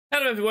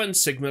Hello everyone,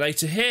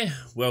 Sigmulator here.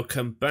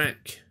 Welcome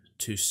back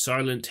to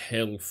Silent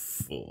Hill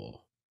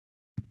 4.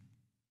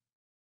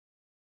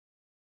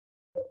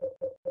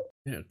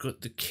 Yeah, I've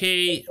got the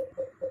key.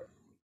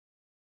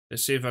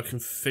 Let's see if I can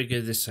figure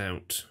this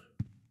out.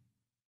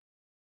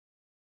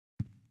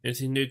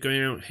 Anything new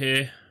going out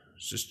here?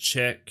 Let's just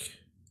check.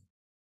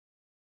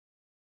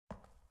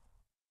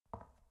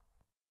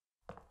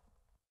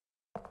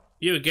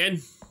 You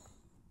again.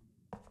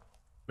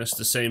 That's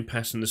the same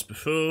pattern as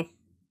before.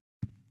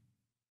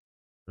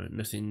 Right,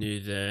 nothing new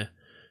there.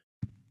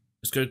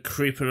 Let's go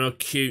creep on our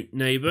cute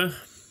neighbour.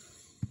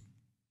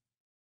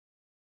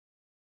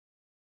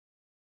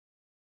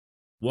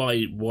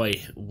 Why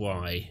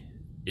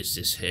is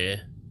this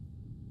here?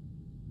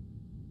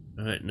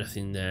 Alright,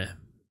 nothing there.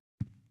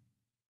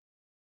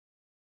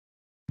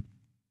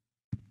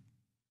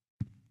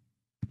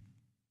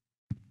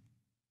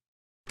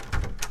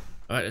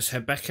 Alright, let's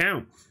head back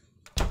out.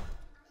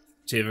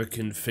 See if I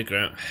can figure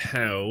out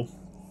how.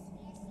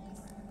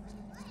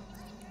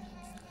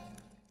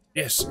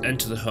 Yes,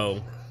 enter the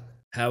hole.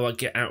 How I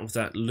get out of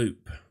that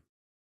loop.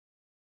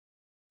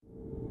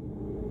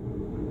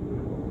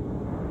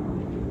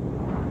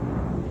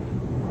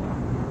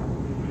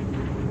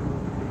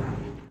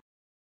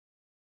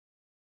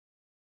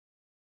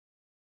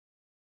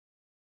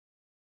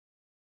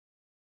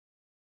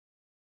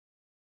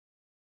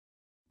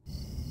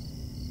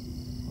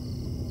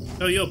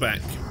 Oh, you're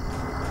back.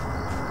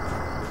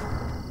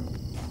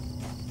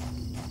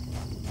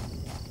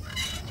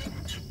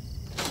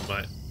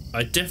 Right.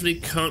 I definitely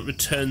can't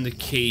return the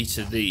key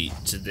to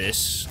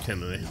this,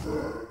 can I?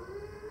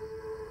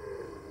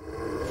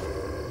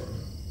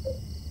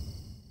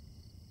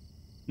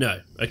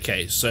 No.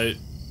 Okay, so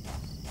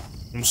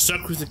I'm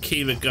stuck with the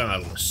key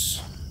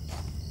regardless.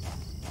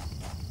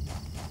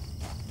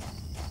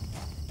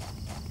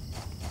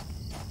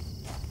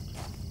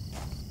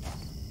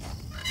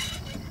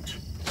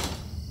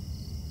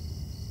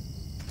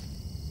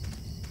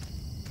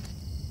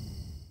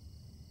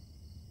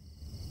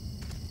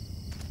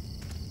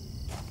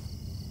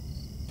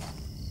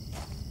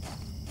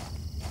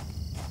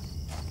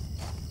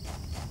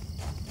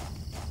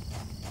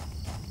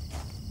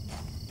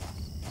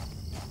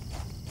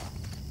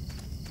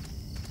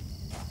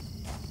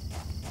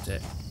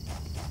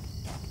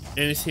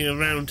 Anything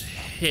around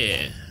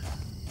here?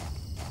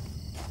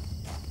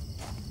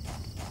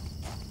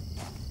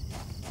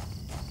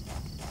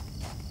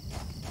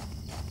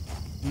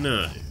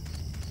 No.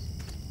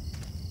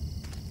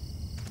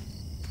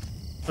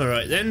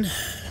 Alright then.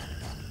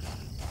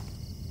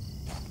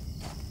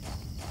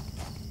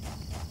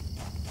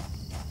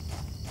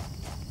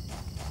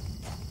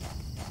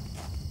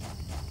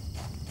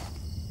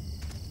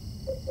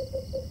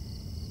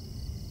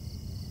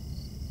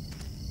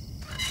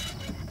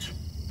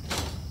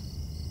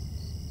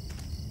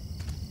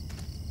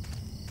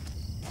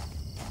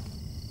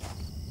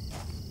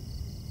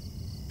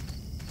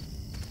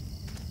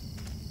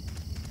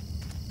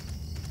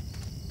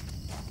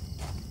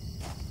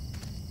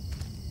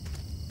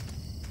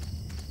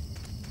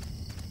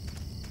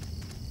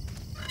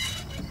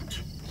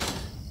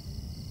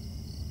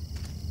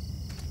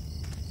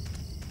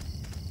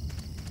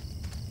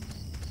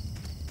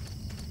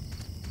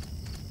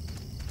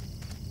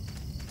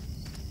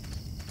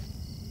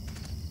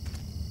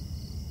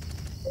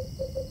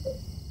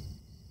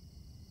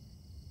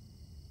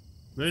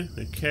 No?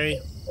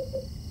 Okay.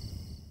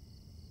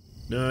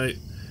 No.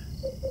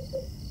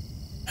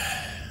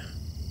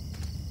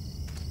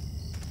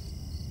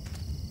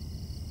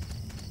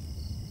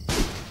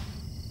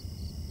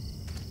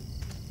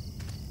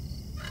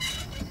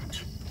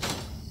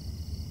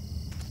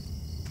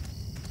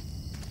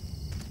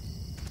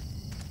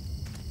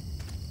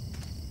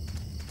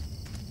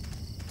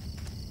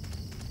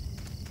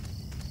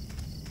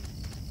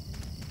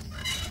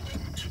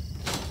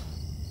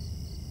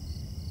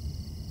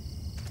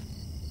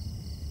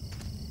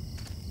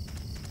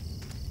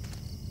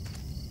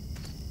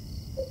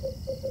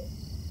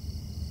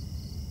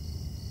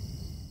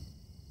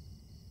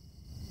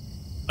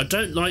 I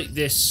don't like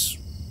this.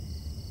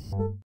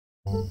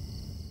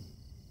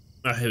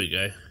 Oh, here we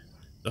go.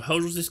 The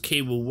holder of this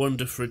key will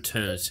wander for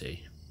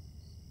eternity.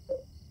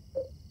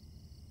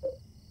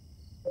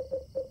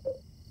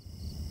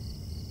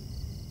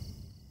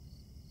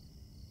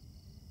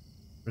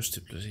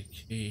 Rusted bloody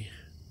key.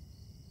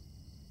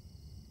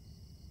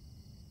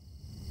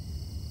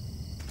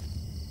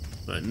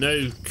 Right,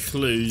 no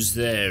clues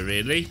there,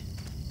 really.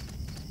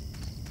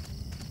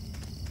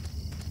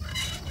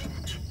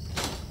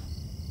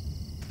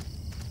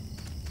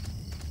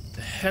 What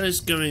the hell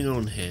is going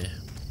on here?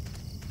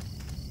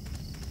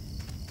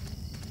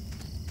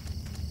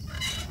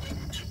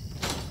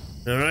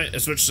 Alright,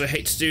 as much as I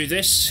hate to do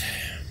this.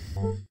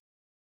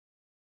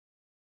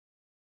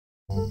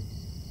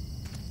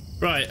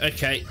 Right,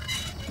 okay.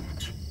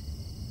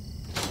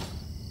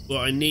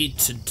 What I need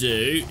to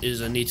do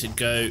is I need to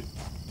go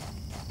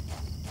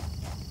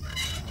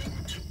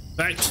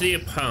back to the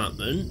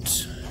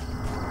apartment.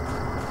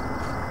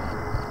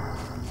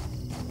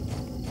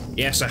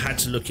 Yes, I had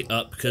to look it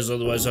up because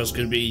otherwise I was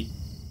going to be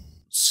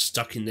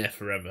stuck in there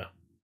forever.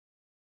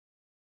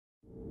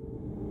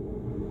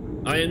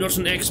 I am not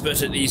an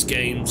expert at these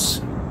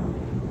games.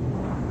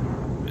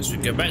 As we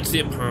go back to the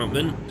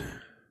apartment.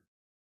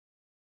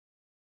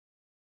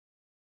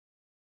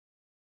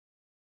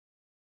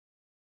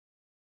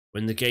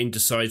 When the game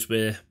decides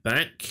we're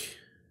back.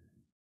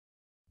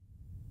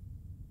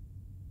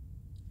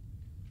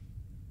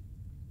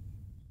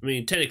 I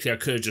mean, technically I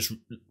could have just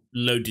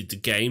loaded the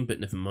game, but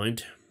never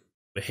mind.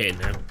 We're here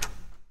now.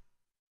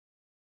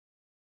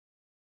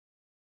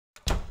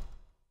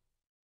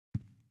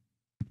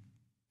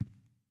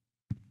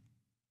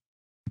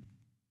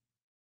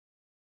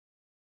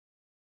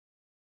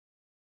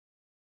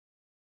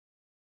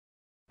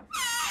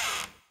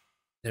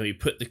 Then we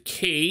put the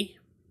key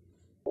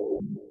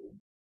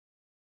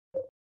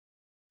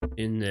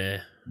in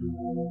there.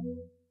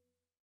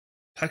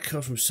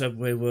 Placard from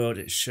Subway World.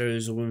 It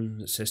shows a woman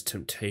that says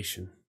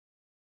temptation.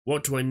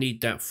 What do I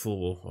need that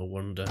for, I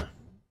wonder?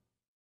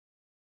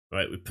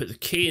 Right, we put the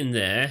key in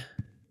there.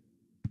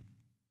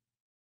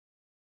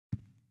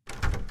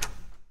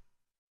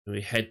 And we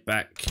head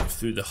back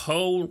through the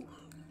hole.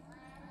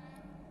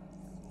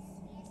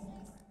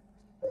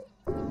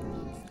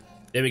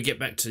 Then we get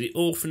back to the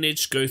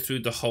orphanage, go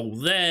through the hole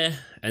there,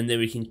 and then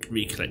we can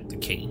recollect the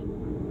key.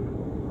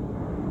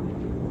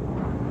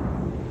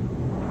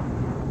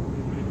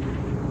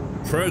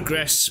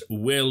 Progress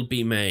will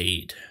be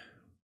made.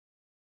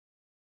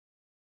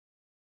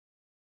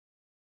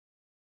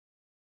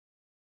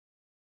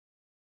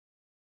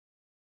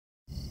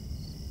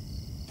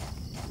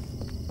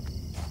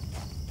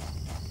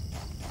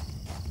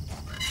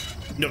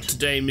 Not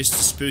today, Mr.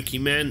 Spooky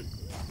Man.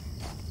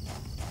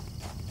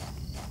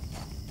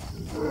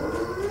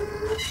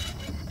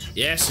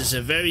 Yes, it's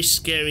a very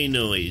scary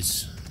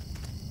noise.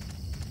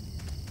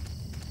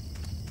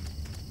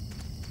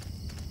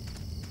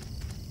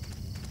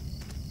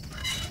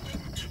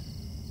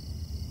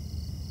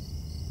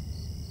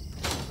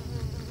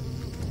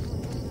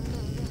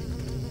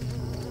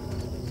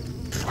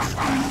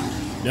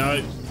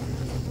 No.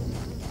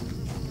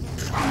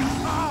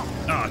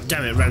 Oh,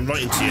 damn it, ran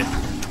right into you.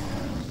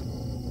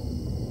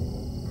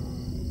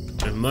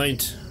 Never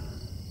mind.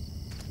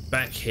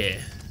 Back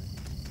here.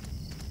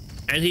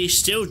 And he's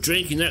still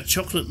drinking that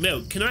chocolate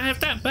milk. Can I have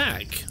that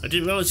back? I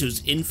didn't realise it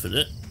was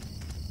infinite.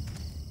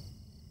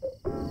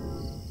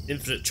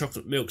 Infinite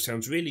chocolate milk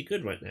sounds really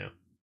good right now.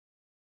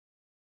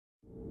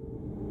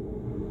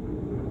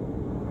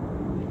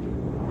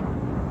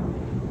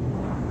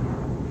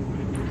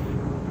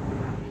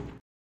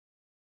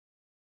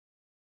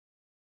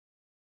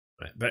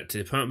 Right, back to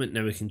the apartment.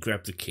 Now we can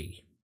grab the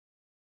key.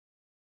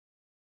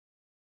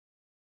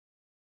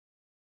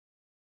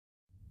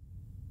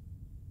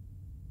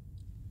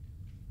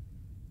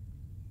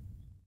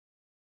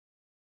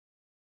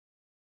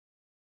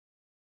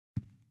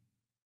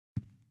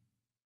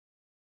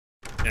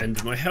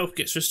 And my health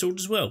gets restored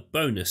as well.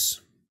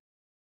 Bonus.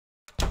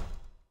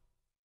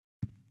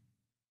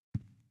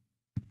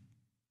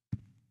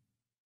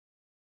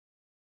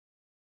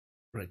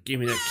 Right, give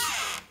me that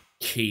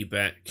key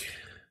back.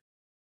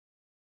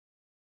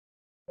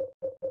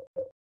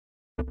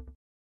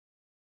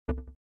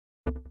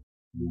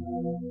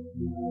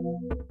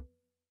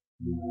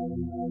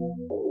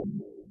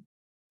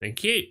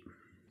 Thank you.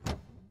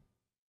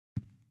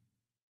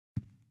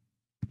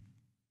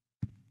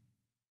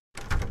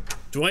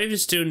 Do I even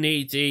still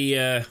need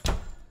the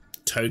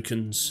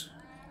tokens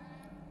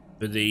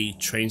for the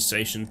train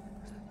station?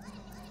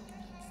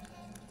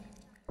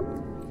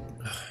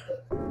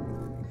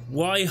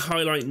 Why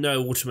highlight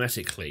no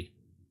automatically?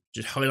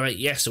 Just highlight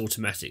yes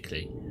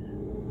automatically.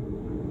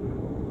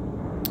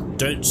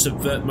 Don't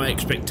subvert my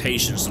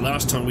expectations. The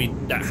last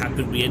time that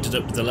happened, we ended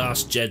up with The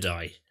Last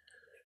Jedi.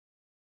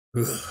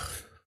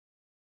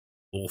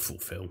 Awful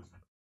film.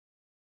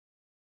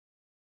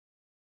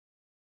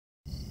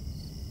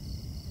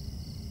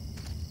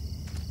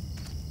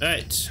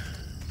 Right.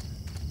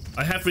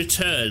 I have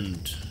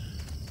returned.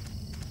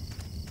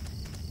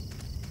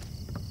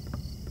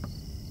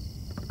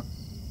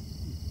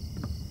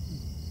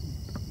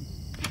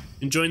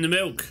 Enjoying the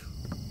milk.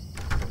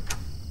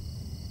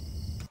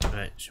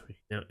 Right, shall we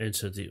now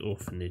enter the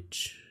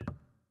orphanage?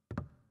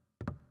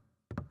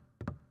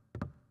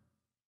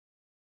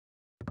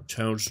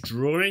 Child's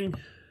drawing.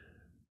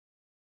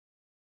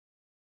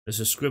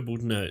 There's a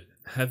scribbled note.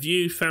 Have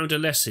you found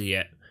Alessa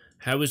yet?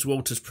 How is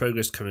Walter's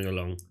progress coming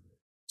along?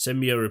 Send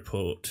me a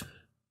report.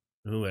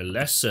 Oh,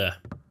 Alessa.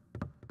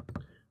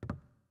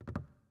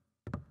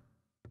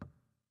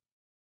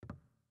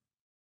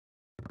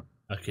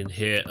 I can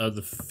hear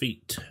other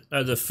foot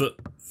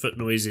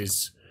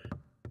noises.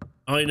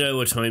 I know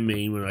what I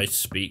mean when I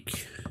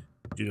speak.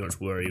 Do not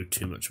worry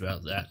too much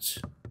about that.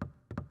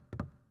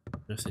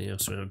 Nothing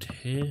else around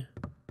here.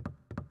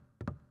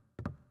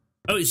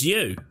 Oh, it's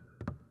you.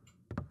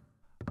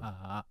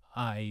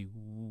 I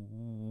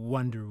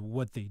wonder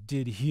what they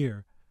did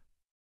here.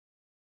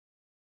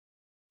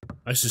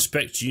 I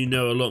suspect you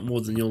know a lot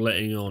more than you're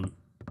letting on.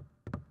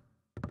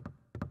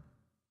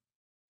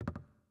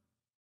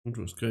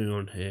 Wonder what's going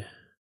on here.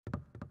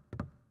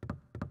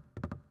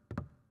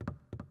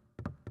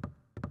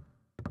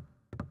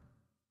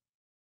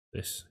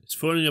 This. It's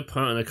falling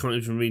apart and I can't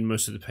even read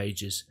most of the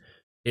pages.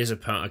 Here's a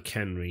part I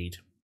can read.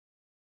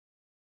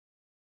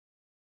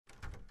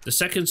 The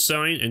second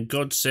sign, and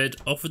God said,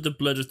 offer the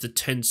blood of the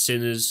 10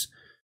 sinners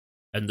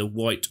and the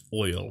white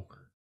oil,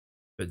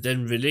 but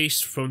then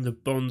released from the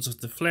bonds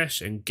of the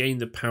flesh and gain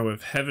the power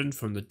of heaven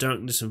from the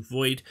darkness and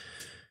void,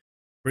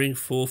 bring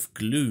forth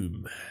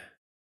gloom,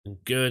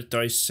 and gird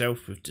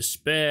thyself with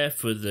despair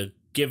for the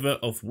giver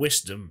of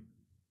wisdom.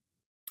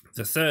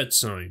 The third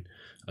sign,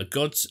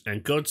 God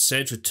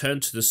said,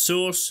 return to the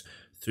source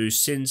through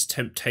sin's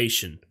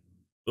temptation.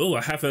 Oh,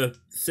 I have a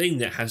thing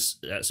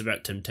that's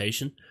about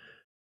temptation.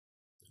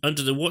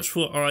 Under the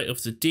watchful eye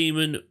of the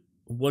demon,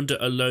 wander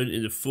alone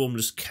in the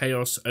formless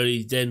chaos.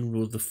 Only then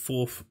will the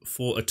four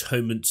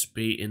atonements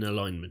be in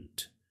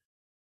alignment.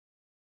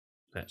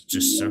 That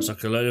just sounds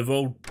like a load of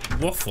old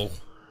waffle.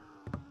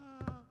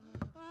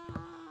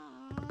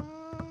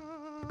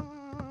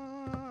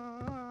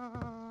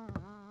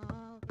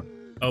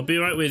 I'll be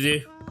right with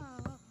you.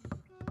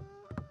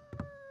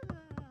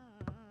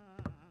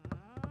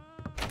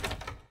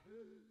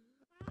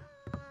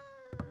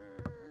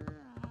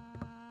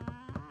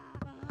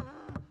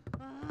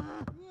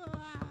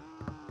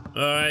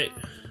 Alright.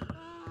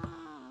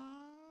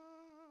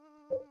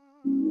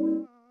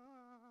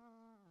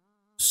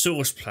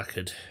 Source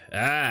placard.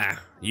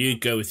 Ah, you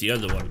go with the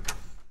other one.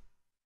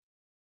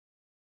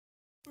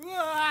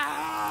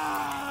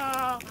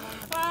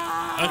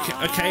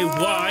 Okay,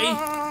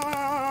 why?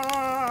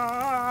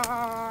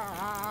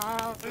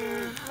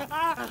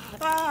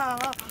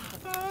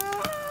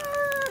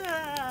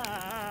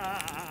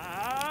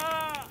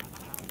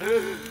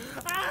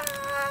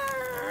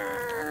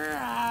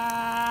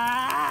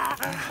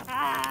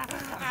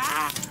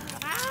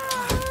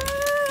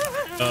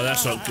 Oh,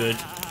 that's not good.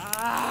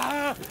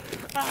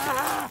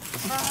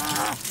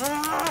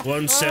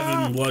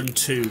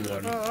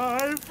 17121.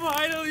 I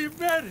finally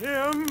met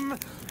him!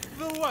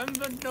 The one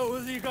the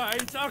nosy guy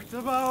talked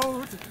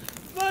about!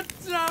 The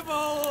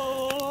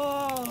devil!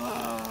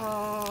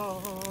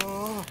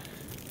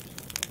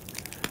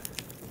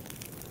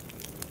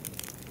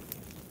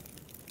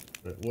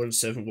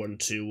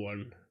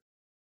 17121.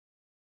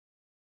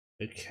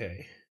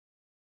 Okay.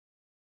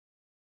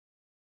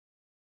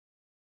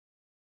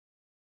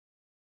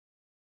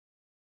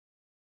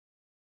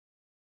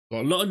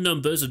 Got a lot of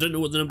numbers. I don't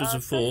know what the numbers are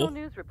for. Special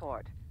news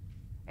report.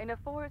 In a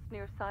forest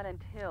near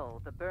Silent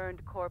Hill, the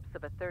burned corpse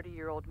of a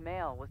 30-year-old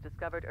male was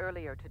discovered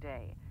earlier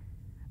today.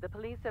 The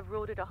police have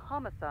ruled it a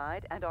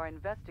homicide and are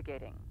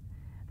investigating.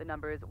 The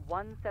numbers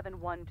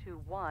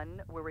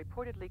 17121 were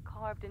reportedly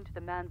carved into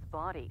the man's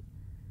body.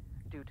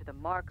 Due to the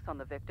marks on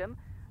the victim,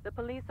 the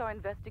police are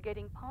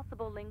investigating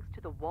possible links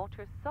to the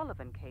Walter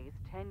Sullivan case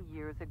 10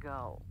 years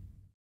ago.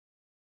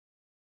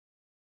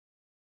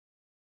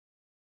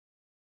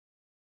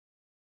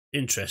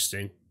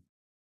 Interesting.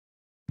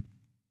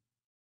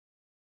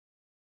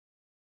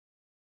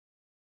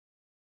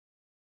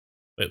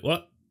 Wait,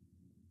 what?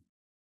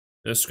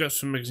 There are scraps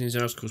from magazines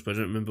and articles, but I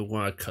don't remember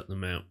why I cut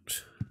them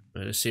out.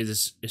 Right, let's see,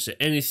 is there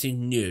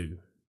anything new?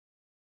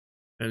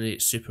 And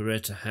it's super rare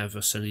to have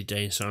a sunny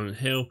day in Silent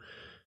Hill.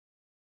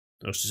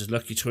 I was just a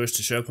lucky tourist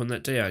to show up on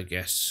that day, I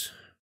guess.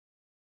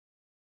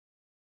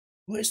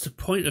 What is the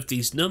point of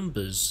these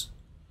numbers?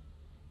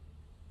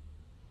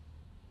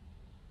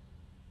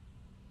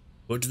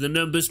 What do the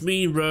numbers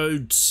mean,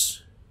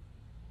 Rhodes?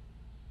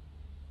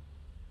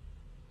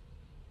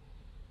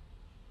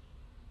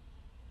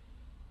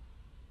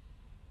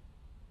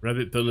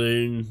 Rabbit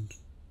balloon.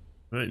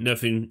 Right,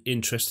 nothing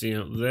interesting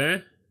out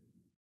there.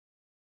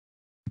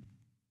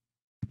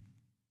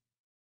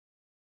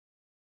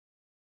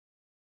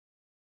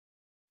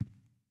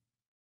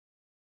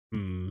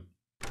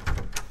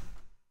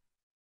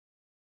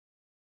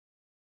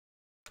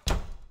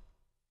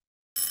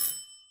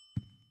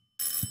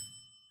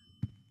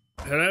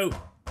 Hello?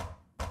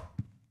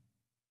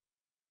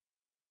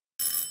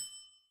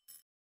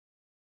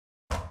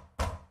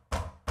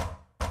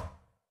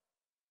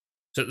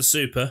 Is that the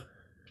super?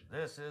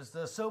 This is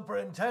the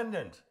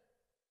superintendent.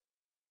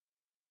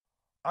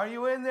 Are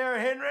you in there,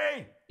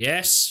 Henry?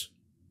 Yes.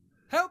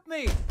 Help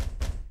me!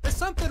 There's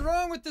something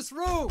wrong with this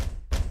room!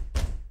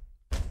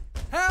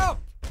 Help!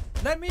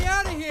 Let me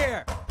out of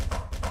here!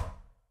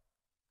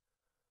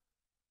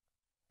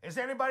 Is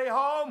anybody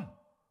home?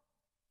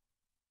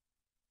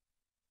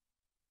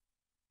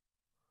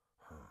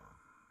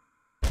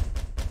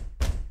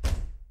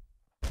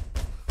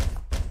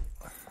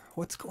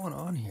 What's going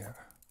on here?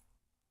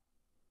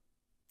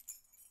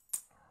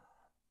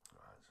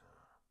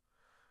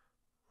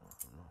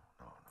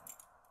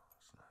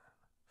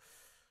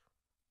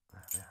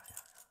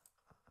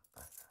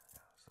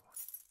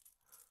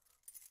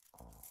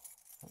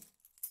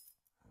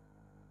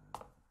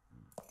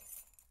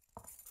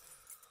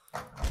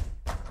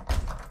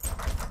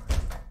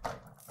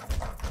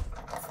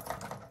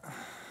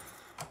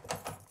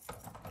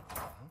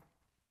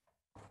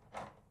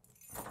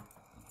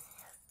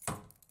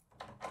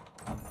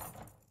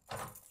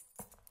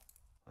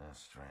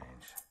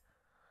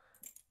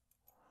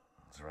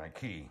 the right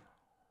key.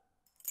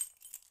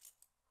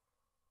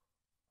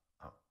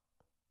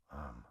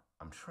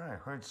 I'm sure I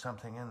heard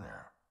something in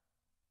there.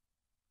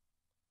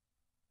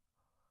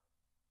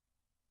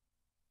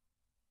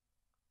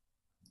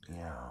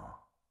 Yeah.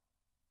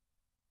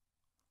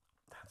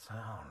 That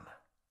sound.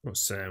 What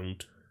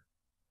sound?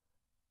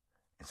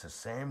 It's the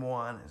same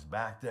one as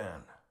back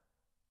then.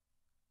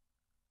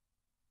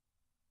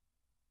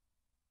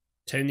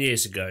 10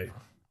 years ago.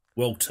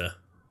 Walter.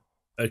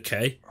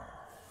 Okay.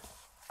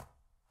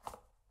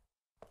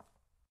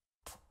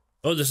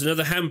 Oh, there's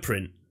another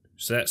handprint.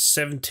 So that's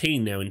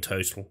 17 now in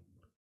total.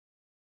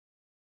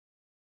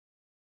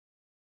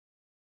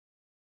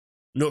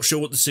 Not sure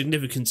what the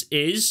significance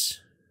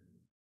is.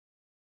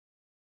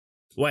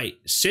 Wait,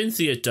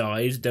 Cynthia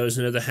died, there was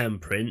another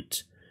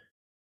handprint.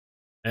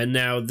 And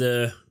now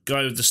the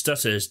guy with the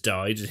stutter has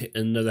died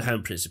and another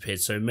handprint's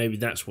appeared, so maybe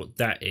that's what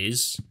that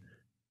is.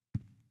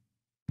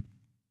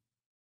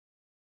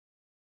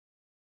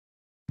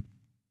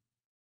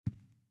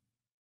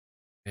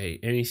 Okay,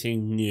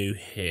 anything new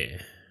here?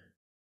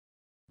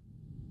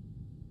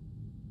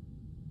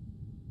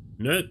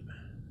 Nope.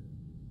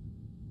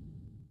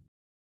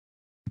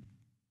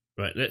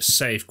 Right, let's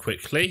save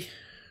quickly.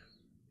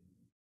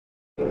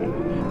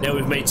 Now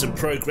we've made some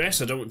progress,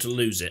 I don't want to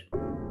lose it.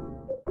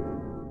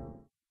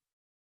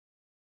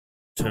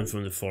 Turn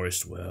from the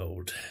forest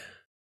world.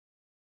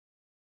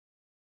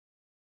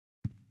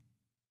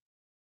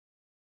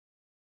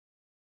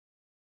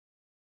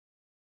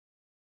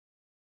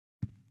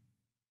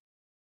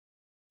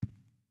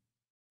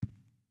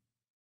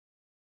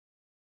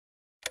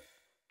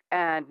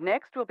 And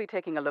next, we'll be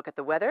taking a look at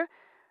the weather.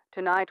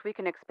 Tonight, we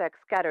can expect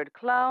scattered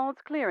clouds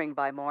clearing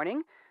by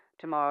morning.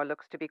 Tomorrow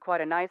looks to be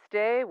quite a nice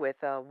day with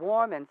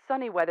warm and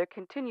sunny weather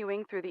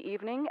continuing through the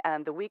evening,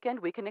 and the weekend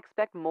we can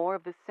expect more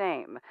of the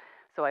same.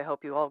 So I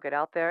hope you all get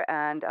out there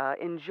and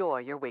enjoy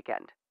your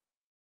weekend.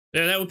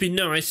 Yeah, that would be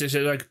nice. I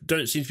said I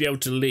don't seem to be able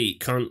to leave.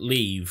 Can't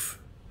leave.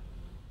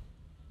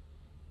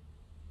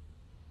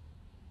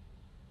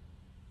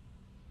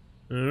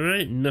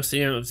 Alright,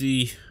 nothing out of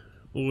the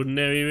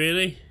ordinary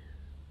really.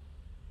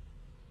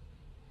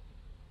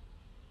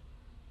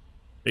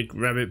 Big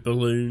rabbit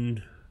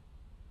balloon.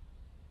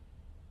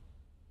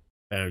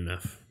 Fair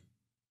enough.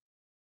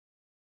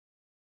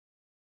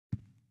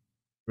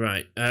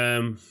 Right,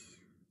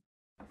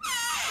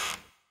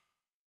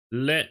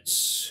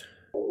 let's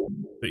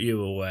put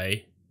you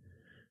away.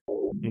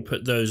 And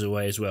put those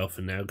away as well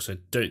for now, because I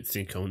don't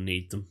think I'll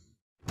need them.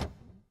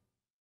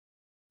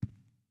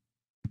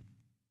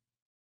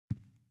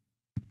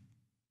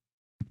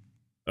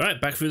 Alright,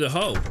 back through the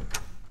hole.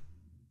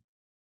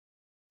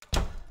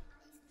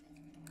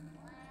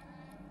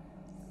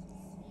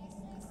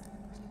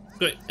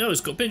 Great. Oh, it's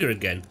got bigger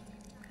again.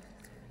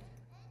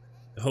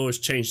 The hole has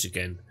changed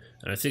again.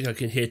 And I think I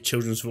can hear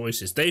children's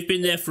voices. They've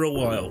been there for a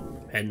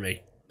while,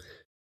 Henry.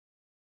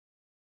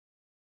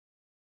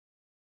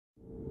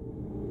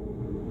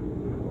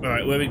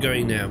 Alright, where are we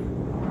going now?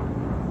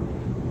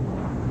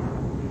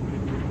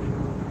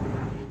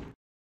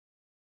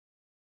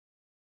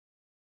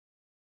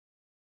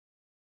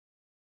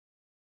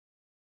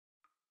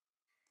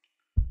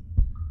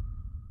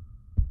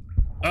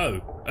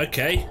 Oh,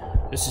 okay.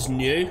 This is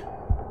new.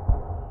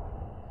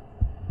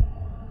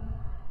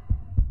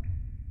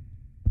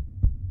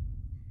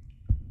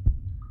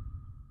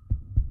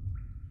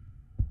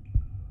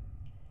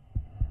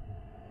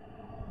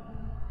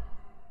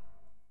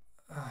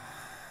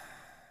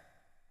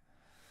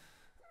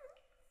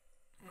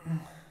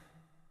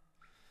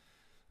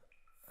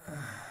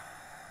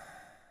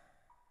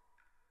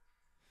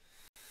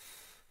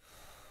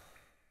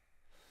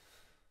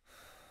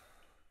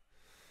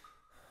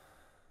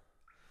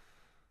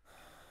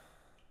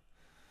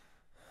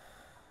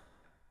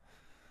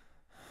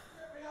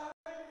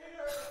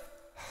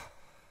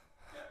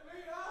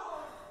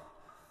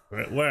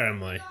 Right, where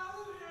am I?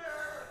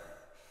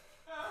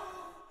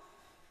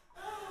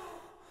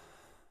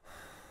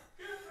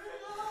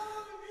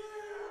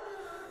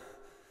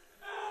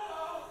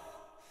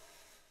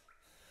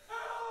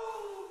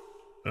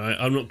 Right,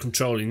 I'm not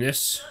controlling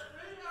this.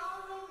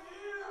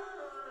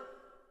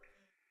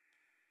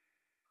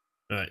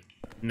 Right,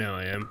 now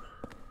I am.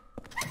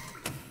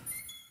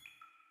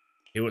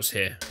 Okay, what's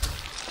here?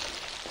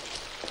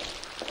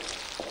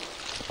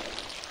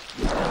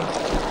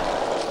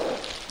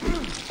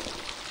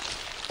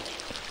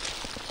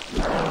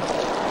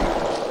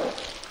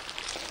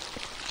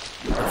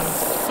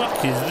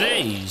 What is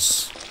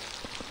these?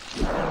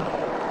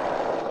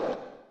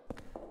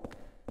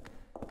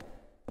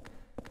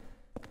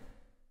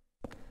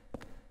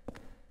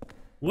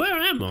 Where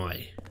am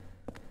I?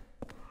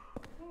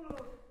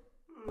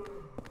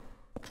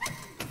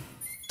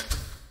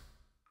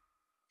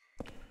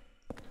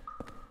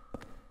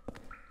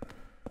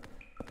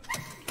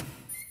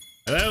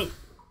 Hello?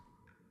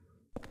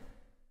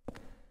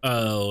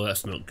 Oh,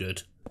 that's not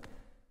good.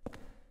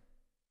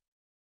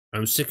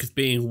 I'm sick of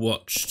being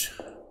watched.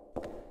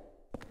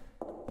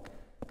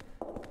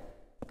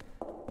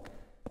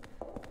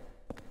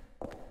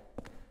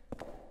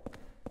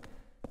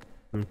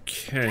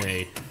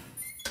 Okay.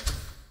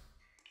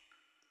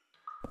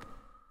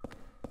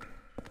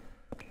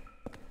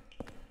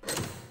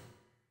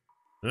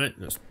 Right,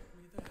 let's... Get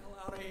me the hell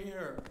out of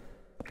here.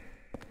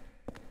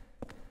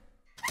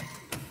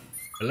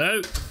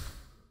 Hello?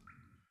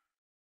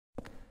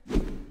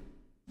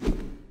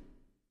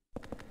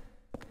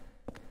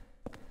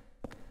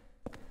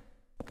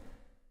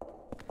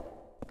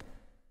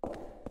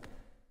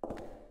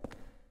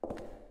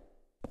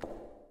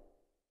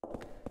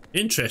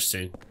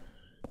 Interesting.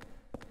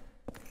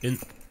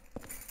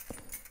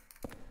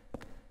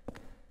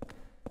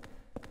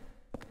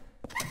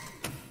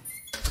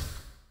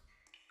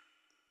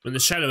 When the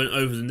shadow went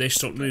over them, they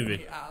stopped moving.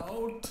 Get me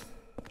out.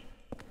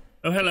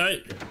 Oh, hello.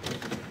 Get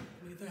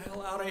me the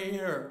hell out of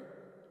here.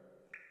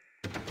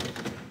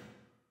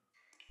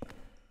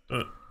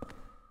 Oh.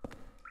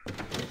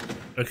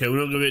 Okay,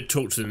 we're not going to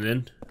talk to them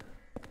then.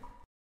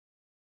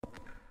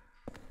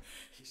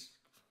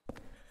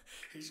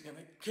 He's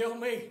gonna kill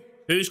me.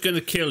 Who's going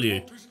to kill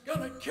you? Walter's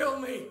gonna kill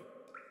me.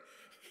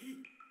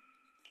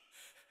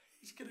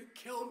 He's gonna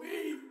kill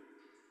me.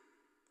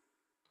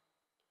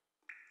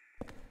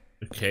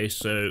 Okay,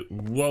 so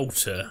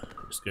Walter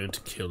is going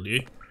to kill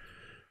you.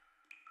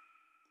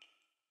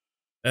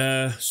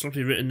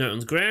 Sloppily written note on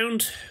the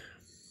ground.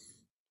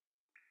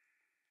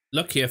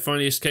 Lucky I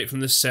finally escaped from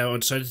the cell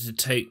and decided to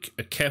take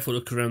a careful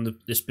look around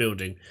this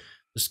building.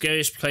 The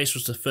scariest place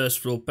was the first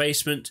floor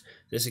basement.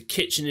 There's a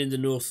kitchen in the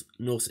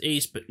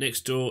northeast, but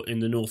next door in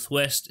the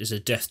northwest is a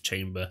death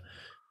chamber.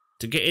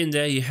 To get in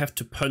there, you have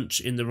to punch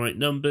in the right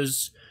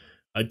numbers.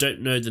 I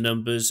don't know the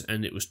numbers,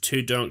 and it was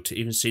too dark to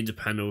even see the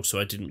panel, so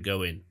I didn't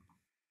go in.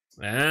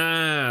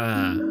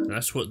 Ah,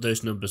 that's what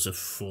those numbers are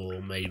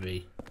for,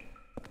 maybe.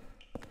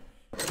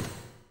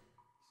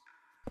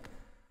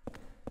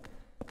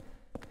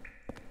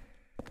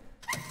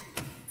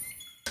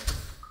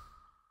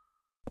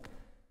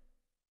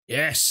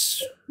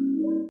 Yes!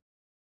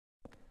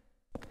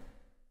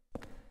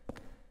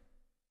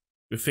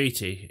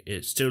 Graffiti.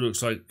 It still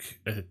looks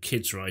like a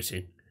kid's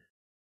writing.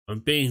 I'm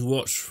being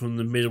watched from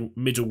the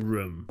middle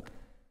room.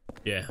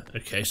 Yeah,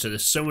 okay, so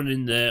there's someone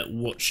in there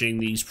watching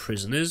these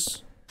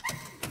prisoners.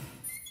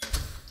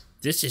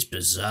 This is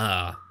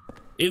bizarre.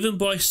 Even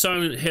by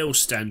Silent Hill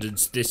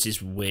standards, this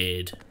is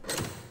weird.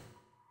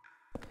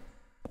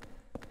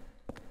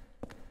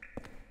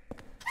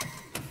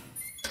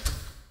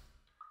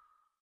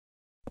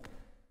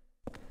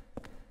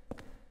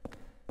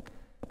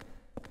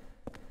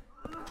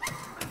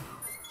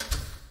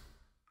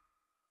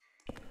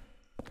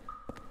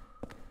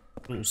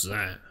 What was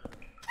that?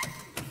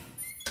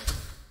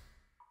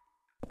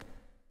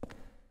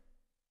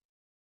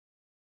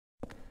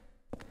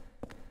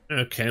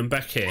 Okay, I'm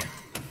back here.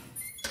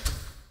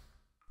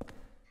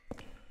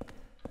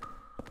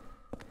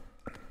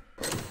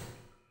 Get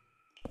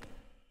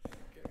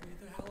me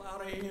the hell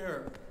out of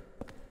here.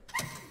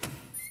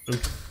 I'm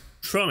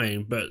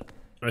trying, but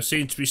I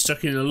seem to be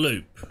stuck in a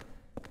loop.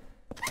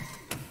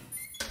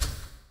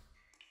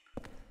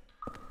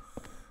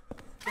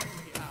 Get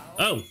me out.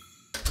 Oh!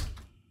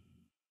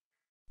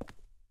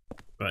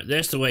 Right,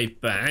 there's the way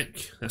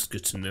back. That's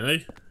good to know.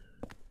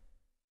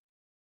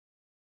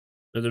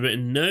 Another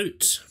written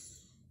note.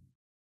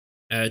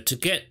 To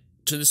get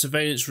to the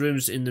surveillance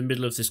rooms in the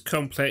middle of this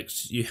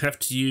complex, you have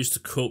to use the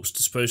corpse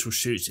disposal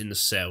chutes in the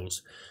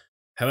cells.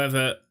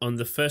 However, on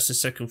the first and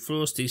second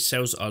floors, these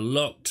cells are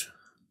locked.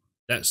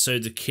 That's so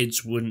the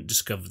kids wouldn't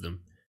discover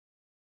them.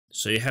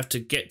 So you have to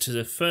get to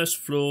the first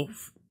floor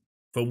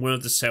from one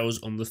of the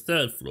cells on the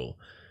third floor.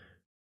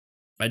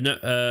 I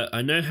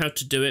know how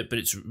to do it, but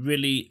it's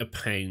really a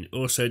pain.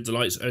 Also, the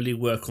lights only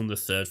work on the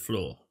third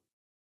floor.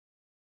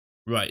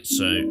 Right,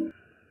 so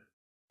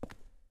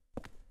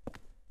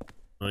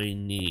I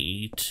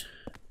need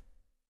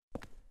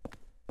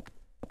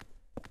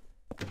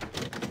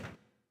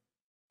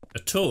a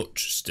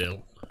torch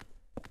still.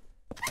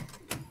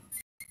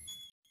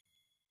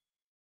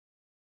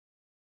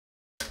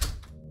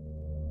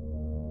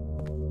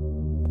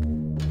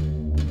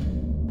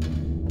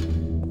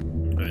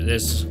 Right,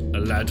 there's a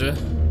ladder.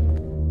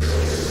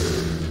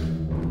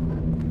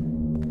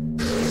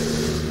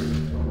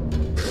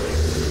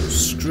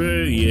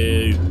 Screw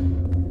you.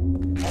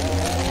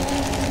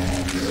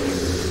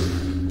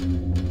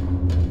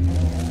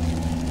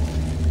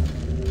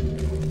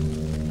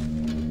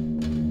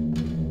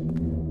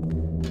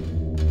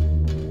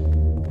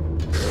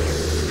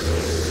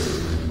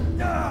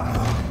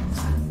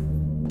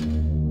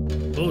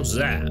 What was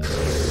that?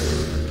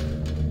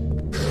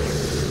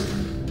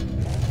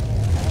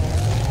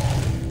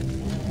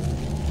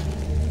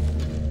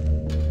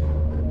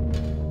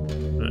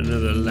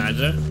 Another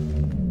ladder.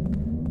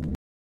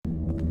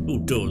 Oh,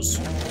 doors.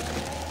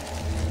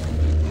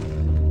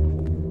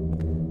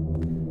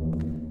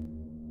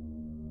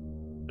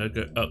 I'll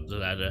go up the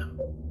ladder.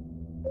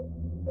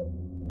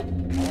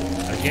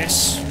 I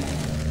guess.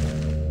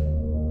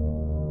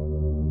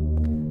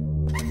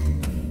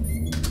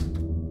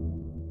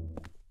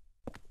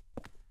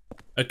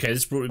 Okay,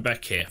 this brought me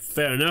back here.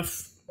 Fair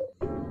enough.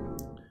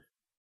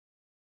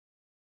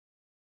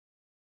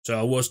 So So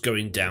I was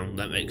going down,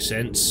 that makes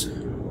sense.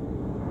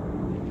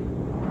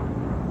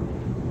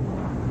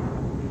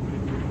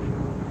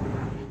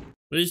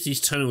 At least these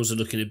tunnels are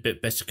looking a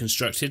bit better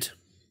constructed.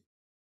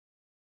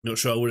 Not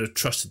sure I would have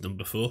trusted them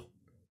before.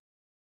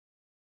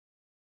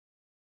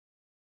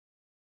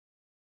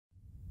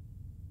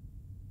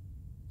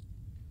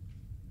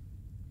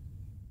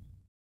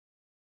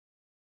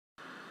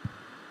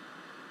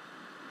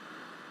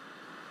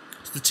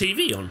 Is the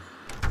TV on?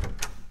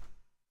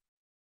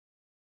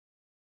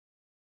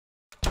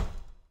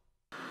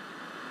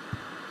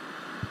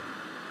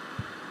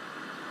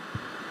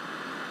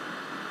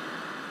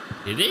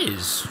 It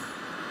is.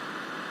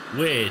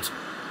 Weird.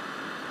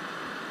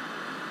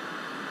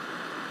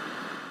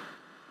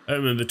 I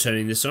remember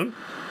turning this on.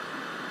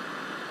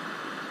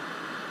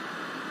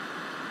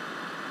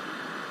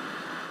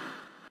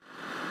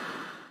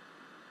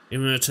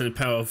 Even when I turn the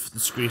power off,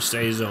 the screen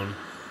stays on.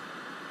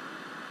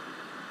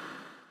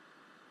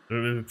 I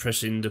remember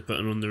pressing the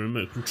button on the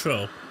remote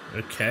control.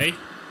 Okay.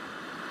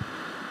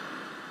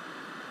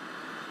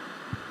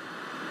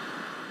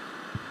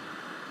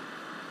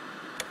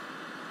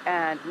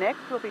 And next,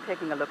 we'll be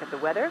taking a look at the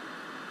weather.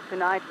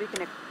 Tonight, we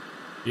can...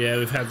 Yeah,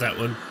 we've had that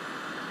one.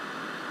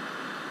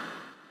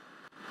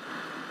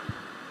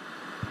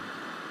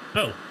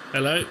 Oh,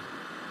 hello.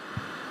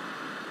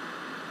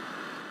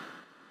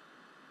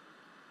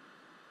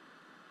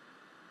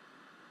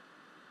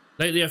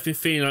 Lately I've been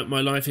feeling like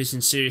my life is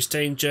in serious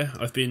danger.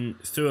 I've been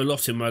through a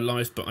lot in my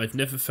life, but I've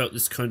never felt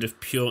this kind of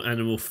pure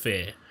animal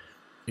fear.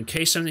 In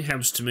case something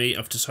happens to me,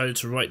 I've decided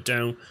to write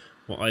down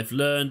what I've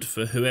learned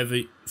for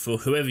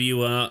whoever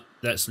you are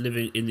that's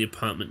living in the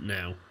apartment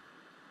now.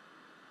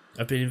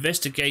 I've been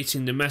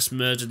investigating the mass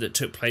murder that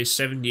took place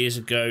 7 years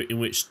ago, in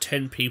which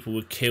 10 people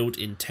were killed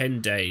in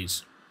 10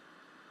 days.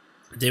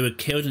 They were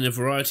killed in a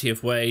variety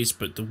of ways,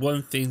 but the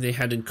one thing they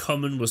had in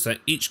common was that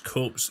each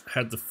corpse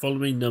had the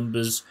following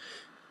numbers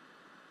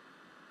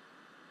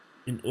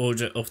in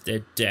order of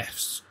their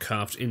deaths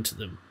carved into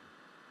them.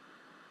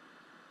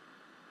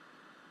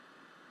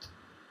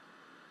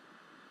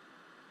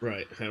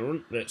 Right, hang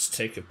on, let's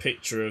take a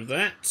picture of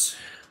that.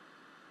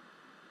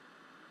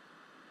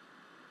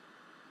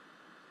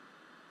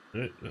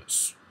 No,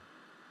 that's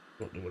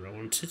not the one I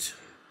wanted.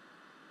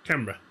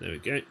 Camera, there we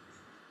go.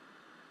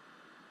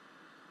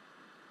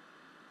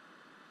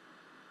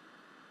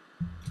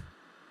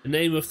 The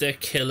name of their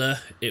killer,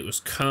 it was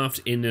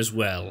carved in as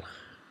well.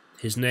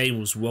 His name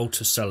was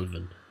Walter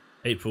Sullivan,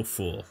 April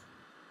 4.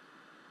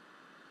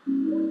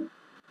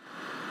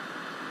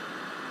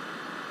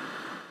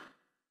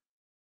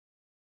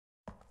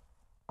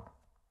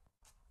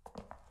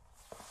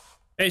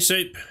 Hey,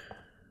 Soup.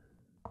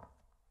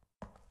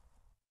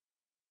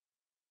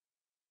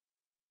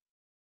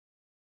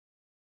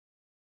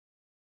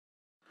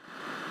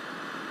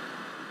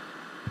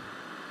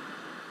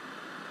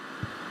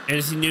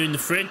 Anything new in the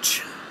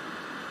fridge?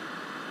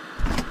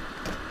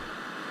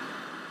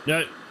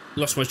 No,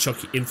 lost my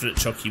infinite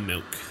chalky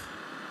milk.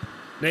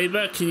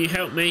 Neighbour, can you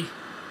help me?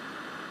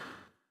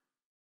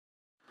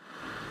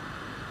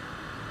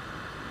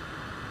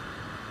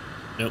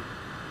 Nope.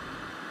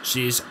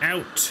 She is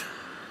out.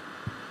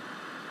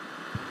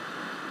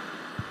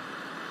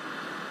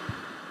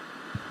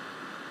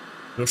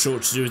 Not sure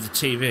what to do with the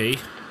TV.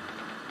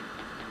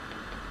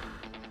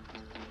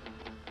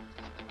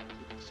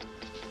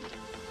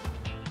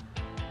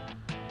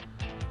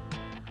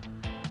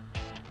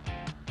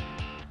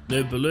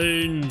 No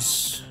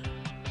balloons.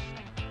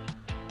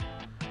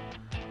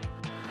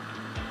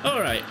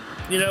 Alright,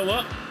 you know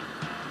what?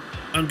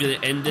 I'm going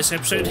to end this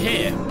episode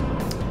here,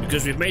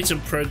 because we've made some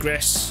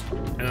progress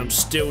and I'm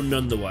still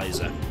none the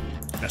wiser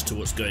as to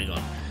what's going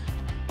on.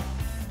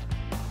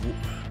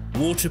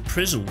 Water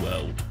Prison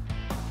World.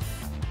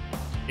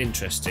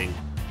 Interesting.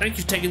 Thank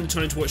you for taking the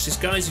time to watch this,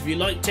 guys. If you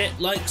liked it,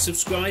 like,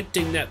 subscribe,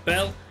 ding that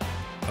bell.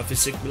 I've been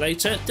Sigma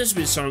later. This has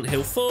been Silent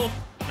Hill 4,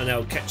 and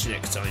I'll catch you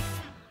next time.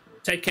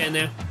 Take care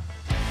now.